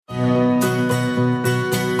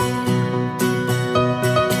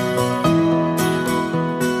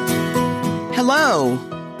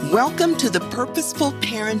Welcome to the Purposeful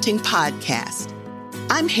Parenting Podcast.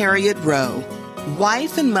 I'm Harriet Rowe,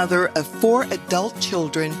 wife and mother of 4 adult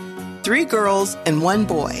children, 3 girls and 1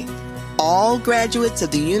 boy, all graduates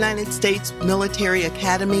of the United States Military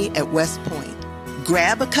Academy at West Point.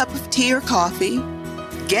 Grab a cup of tea or coffee,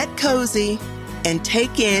 get cozy, and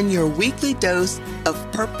take in your weekly dose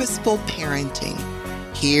of purposeful parenting.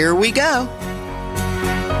 Here we go.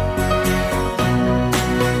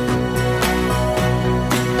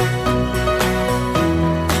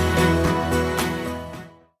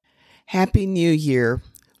 Happy New Year.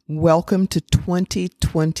 Welcome to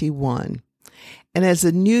 2021. And as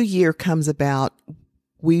a new year comes about,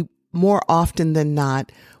 we more often than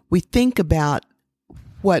not, we think about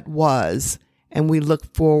what was and we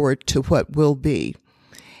look forward to what will be.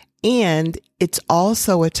 And it's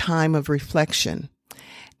also a time of reflection.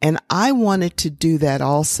 And I wanted to do that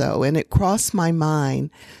also. And it crossed my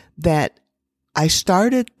mind that I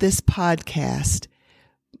started this podcast,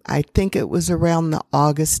 I think it was around the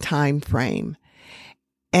August time frame.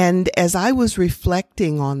 And as I was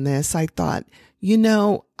reflecting on this, I thought,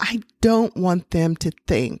 I don't want them to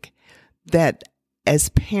think that as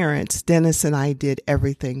parents, Dennis and I did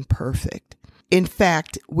everything perfect. In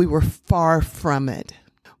fact, we were far from it.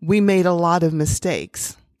 We made a lot of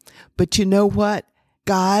mistakes. But you know what?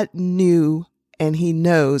 God knew and He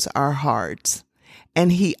knows our hearts.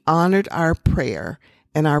 And He honored our prayer.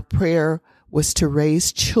 And our prayer was to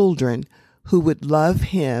raise children who would love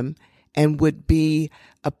Him and would be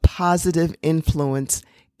a positive influence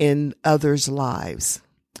in others' lives.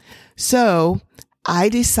 So I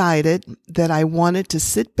decided that I wanted to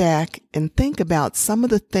sit back and think about some of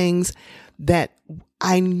the things that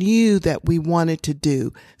I knew that we wanted to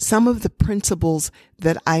do, some of the principles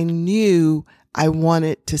that I knew I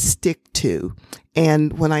wanted to stick to.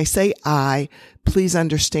 And when I say I, please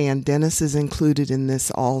understand Dennis is included in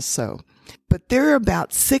this also. But there are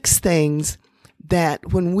about 6 things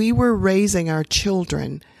that when we were raising our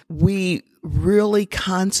children, we really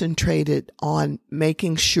concentrated on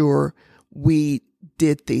making sure we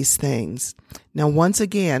did these things. Now, once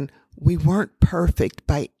again, we weren't perfect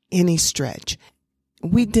by any stretch.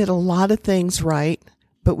 We did a lot of things right,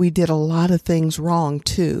 but we did a lot of things wrong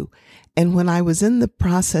too. And when I was in the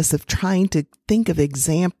process of trying to think of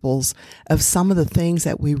examples of some of the things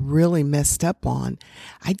that we really messed up on,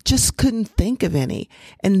 I just couldn't think of any.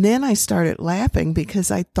 And then I started laughing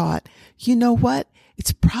because I thought, you know what?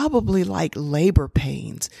 It's probably like labor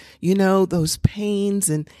pains, those pains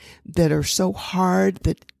and that are so hard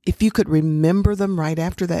that if you could remember them right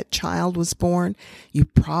after that child was born, you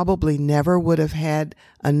probably never would have had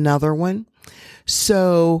another one.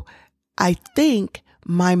 So I think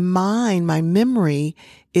my memory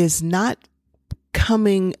is not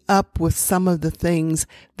coming up with some of the things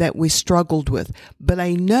that we struggled with. But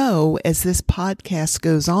I know as this podcast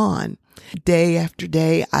goes on, day after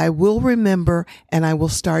day, I will remember and I will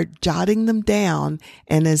start jotting them down.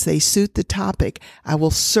 And as they suit the topic, I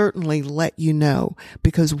will certainly let you know.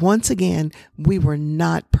 Because once again, we were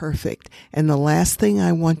not perfect. And the last thing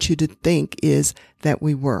I want you to think is that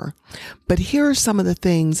we were. But here are some of the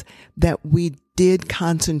things that we did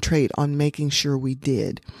concentrate on making sure we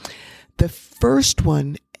did. The first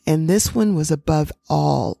one, and this one was above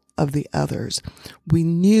all of the others, we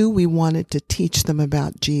knew we wanted to teach them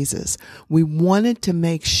about Jesus. We wanted to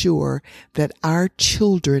make sure that our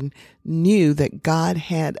children knew that God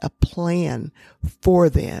had a plan for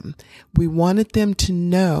them. We wanted them to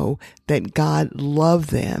know that God loved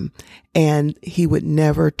them and He would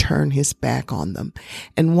never turn His back on them.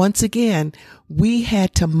 And once again, we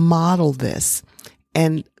had to model this.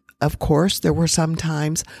 And of course, there were some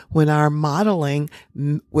times when our modeling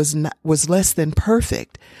was less than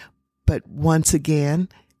perfect. But once again,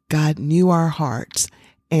 God knew our hearts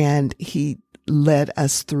and He led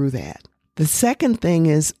us through that. The second thing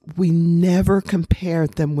is we never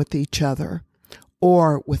compared them with each other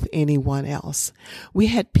or with anyone else. We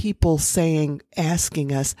had people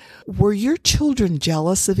asking us, were your children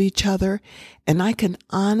jealous of each other? And I can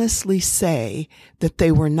honestly say that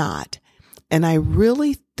they were not. And I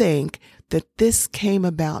really think that this came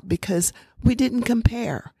about because we didn't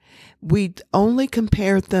compare. We only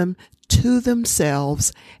compared them to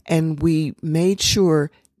themselves, and we made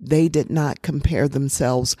sure they did not compare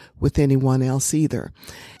themselves with anyone else either.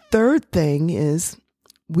 Third thing is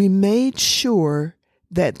we made sure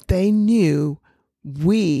that they knew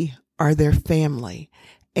we are their family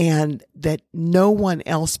and that no one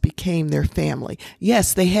else became their family.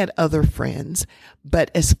 Yes, they had other friends, but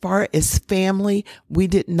as far as family, we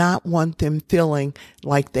did not want them feeling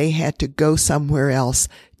like they had to go somewhere else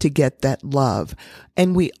to get that love.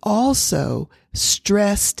 And we also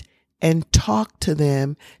stressed and talk to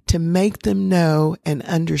them to make them know and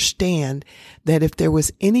understand that if there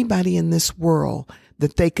was anybody in this world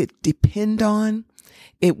that they could depend on,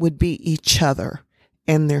 it would be each other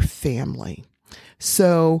and their family.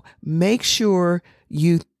 So make sure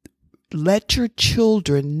you let your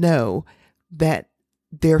children know that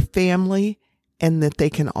they're family and that they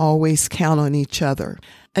can always count on each other.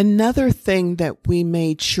 Another thing that we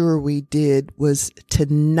made sure we did was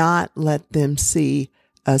to not let them see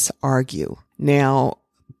us argue. Now,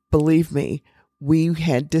 believe me, we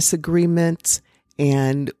had disagreements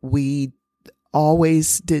and we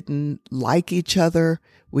always didn't like each other.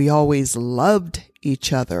 We always loved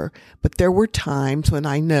each other, but there were times when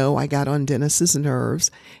I know I got on Dennis's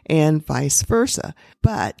nerves and vice versa.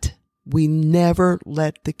 But we never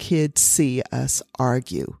let the kids see us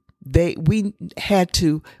argue. We had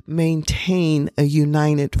to maintain a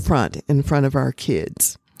united front in front of our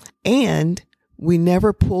kids. And we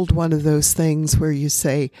never pulled one of those things where you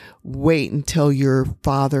say, wait until your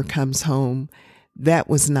father comes home. That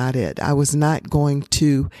was not it. I was not going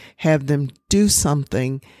to have them do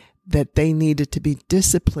something that they needed to be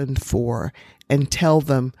disciplined for and tell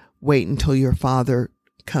them, wait until your father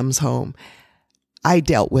comes home. I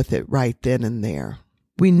dealt with it right then and there.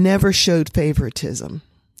 We never showed favoritism.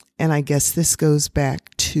 And I guess this goes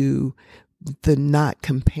back to the not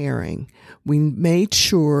comparing. We made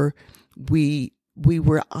sure we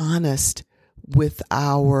were honest with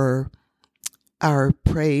our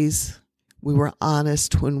praise. We were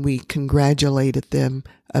honest when we congratulated them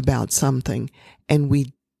about something, and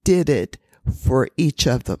we did it for each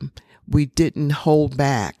of them. We didn't hold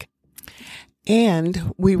back.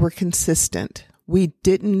 And we were consistent. We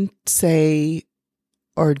didn't say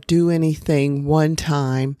or do anything one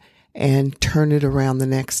time and turn it around the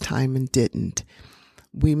next time and didn't.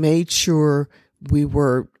 We made sure we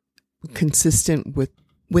were consistent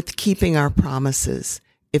with keeping our promises.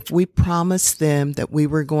 If we promised them that we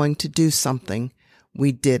were going to do something,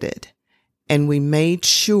 we did it. And we made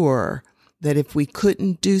sure that if we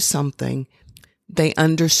couldn't do something, they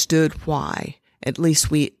understood why. At least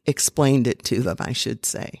we explained it to them, I should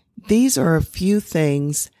say. These are a few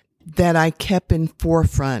things that I kept in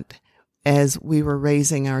forefront as we were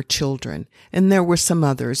raising our children. And there were some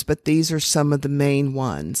others, but these are some of the main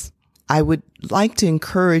ones. I would like to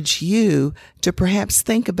encourage you to perhaps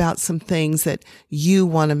think about some things that you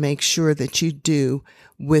want to make sure that you do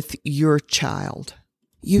with your child.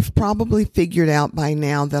 You've probably figured out by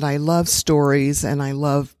now that I love stories and I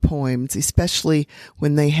love poems, especially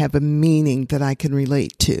when they have a meaning that I can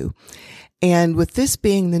relate to. And with this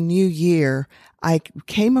being the new year, I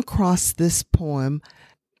came across this poem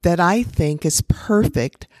that I think is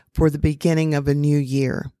perfect for the beginning of a new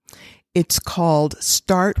year. It's called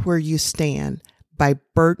Start Where You Stand by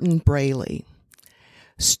Burton Braley.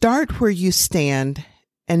 Start where you stand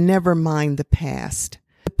and never mind the past.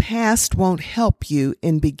 The past won't help you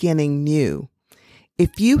in beginning new.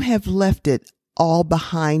 If you have left it all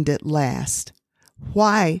behind at last,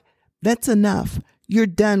 why, that's enough. You're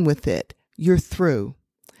done with it. You're through.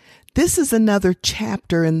 This is another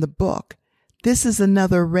chapter in the book. This is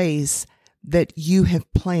another race that you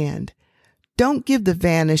have planned. Don't give the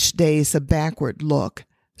vanished days a backward look.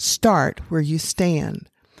 Start where you stand.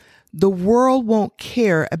 The world won't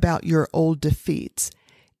care about your old defeats.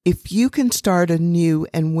 If you can start anew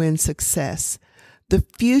and win success, the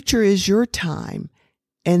future is your time,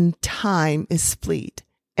 and time is fleet,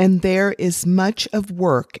 and there is much of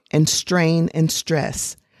work and strain and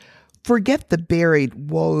stress. Forget the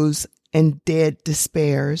buried woes and dead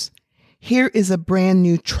despairs. Here is a brand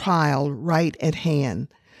new trial right at hand.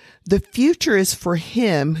 The future is for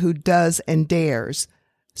him who does and dares.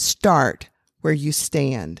 Start where you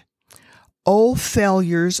stand. Old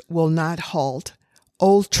failures will not halt.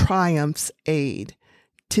 Old triumphs aid.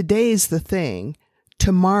 Today's the thing.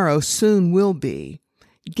 Tomorrow soon will be.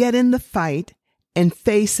 Get in the fight and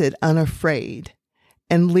face it unafraid.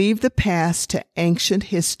 And leave the past to ancient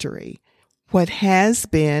history. What has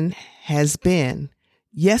been, has been.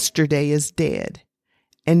 Yesterday is dead.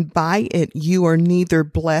 And by it you are neither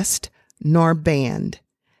blessed nor banned.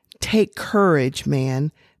 Take courage,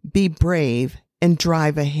 man. Be brave and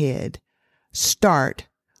drive ahead. Start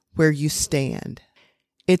where you stand.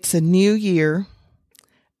 It's a new year,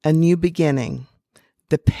 a new beginning.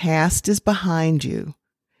 The past is behind you.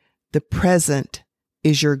 The present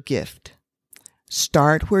is your gift.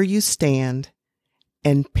 Start where you stand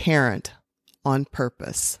and parent on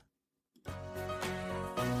purpose.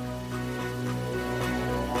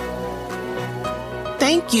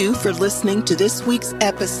 Thank you for listening to this week's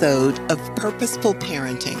episode of Purposeful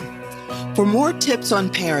Parenting. For more tips on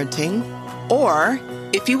parenting or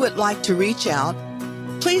If you would like to reach out,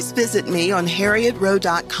 please visit me on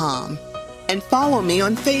HarrietRowe.com and follow me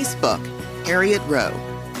on Facebook, Harriet Rowe.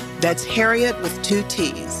 That's Harriet with 2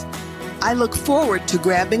 T's. I look forward to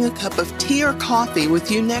grabbing a cup of tea or coffee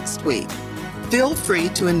with you next week. Feel free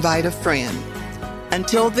to invite a friend.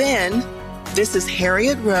 Until then, this is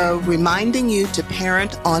Harriet Rowe reminding you to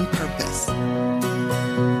parent on purpose.